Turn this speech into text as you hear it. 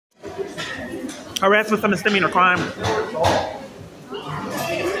Harassment's a misdemeanor crime.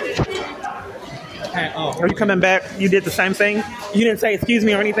 Hey, Are you coming back? You did the same thing? You didn't say excuse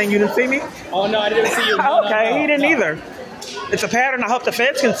me or anything? You didn't see me? Oh, no, I didn't see you. No, Okay, he didn't either. It's a pattern I hope the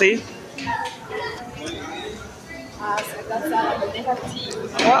feds can see.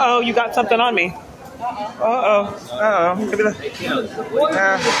 Uh-oh, you got something on me. Uh-oh. Give me the...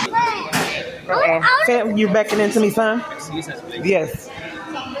 Uh-oh. You backing into me, son? Yes.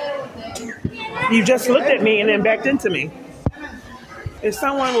 You just looked at me and then backed into me. If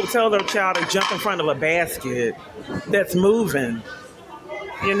someone will tell their child to jump in front of a basket that's moving,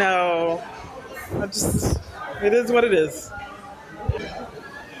 you know, it is what it is.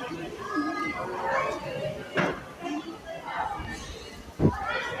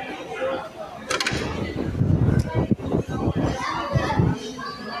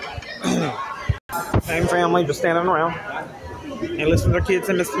 Same family just standing around and listening to their kids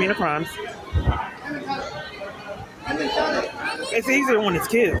in misdemeanor crimes. It's easier when it's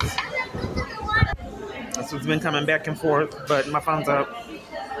kids. This has been coming back and forth, but my phone's up.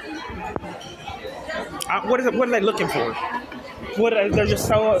 What are they looking for? They're just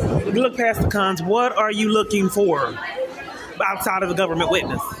so... Look past the cons. What are you looking for outside of a government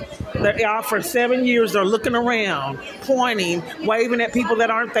witness? They're out for 7 years. They're looking around, pointing, waving at people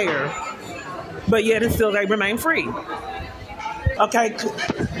that aren't there. But yet and still they remain free. Okay,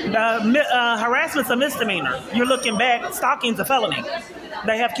 harassment's a misdemeanor. You're looking back, stalking's a felony.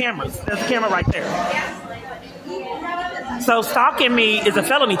 They have cameras. There's a camera right there. So stalking me is a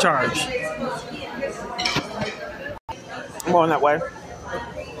felony charge. I'm going that way.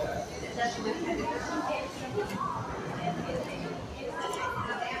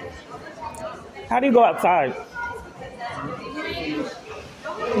 How do you go outside?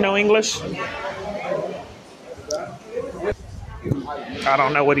 No English? I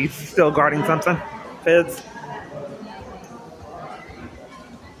don't know what he's still guarding something. Feds.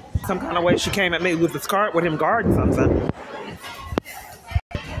 Some kind of way she came at me with this cart with him guarding something.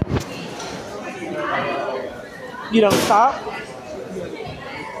 You don't stop?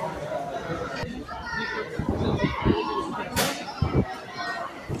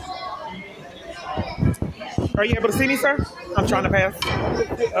 Are you able to see me, sir? I'm trying to pass.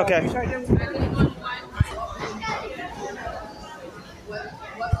 Okay.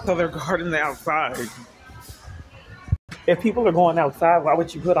 So they're guarding the outside. If people are going outside, why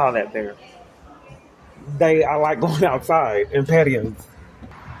would you put all that there? I like going outside in patios.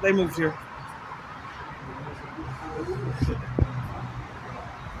 They moved here.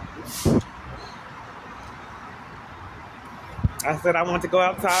 I said I wanted to go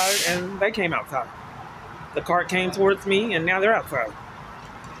outside, and they came outside. The cart came towards me, and now they're outside.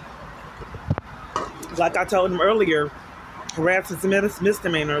 Like I told them earlier, harassment is a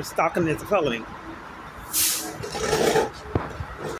misdemeanor, stalking is a felony.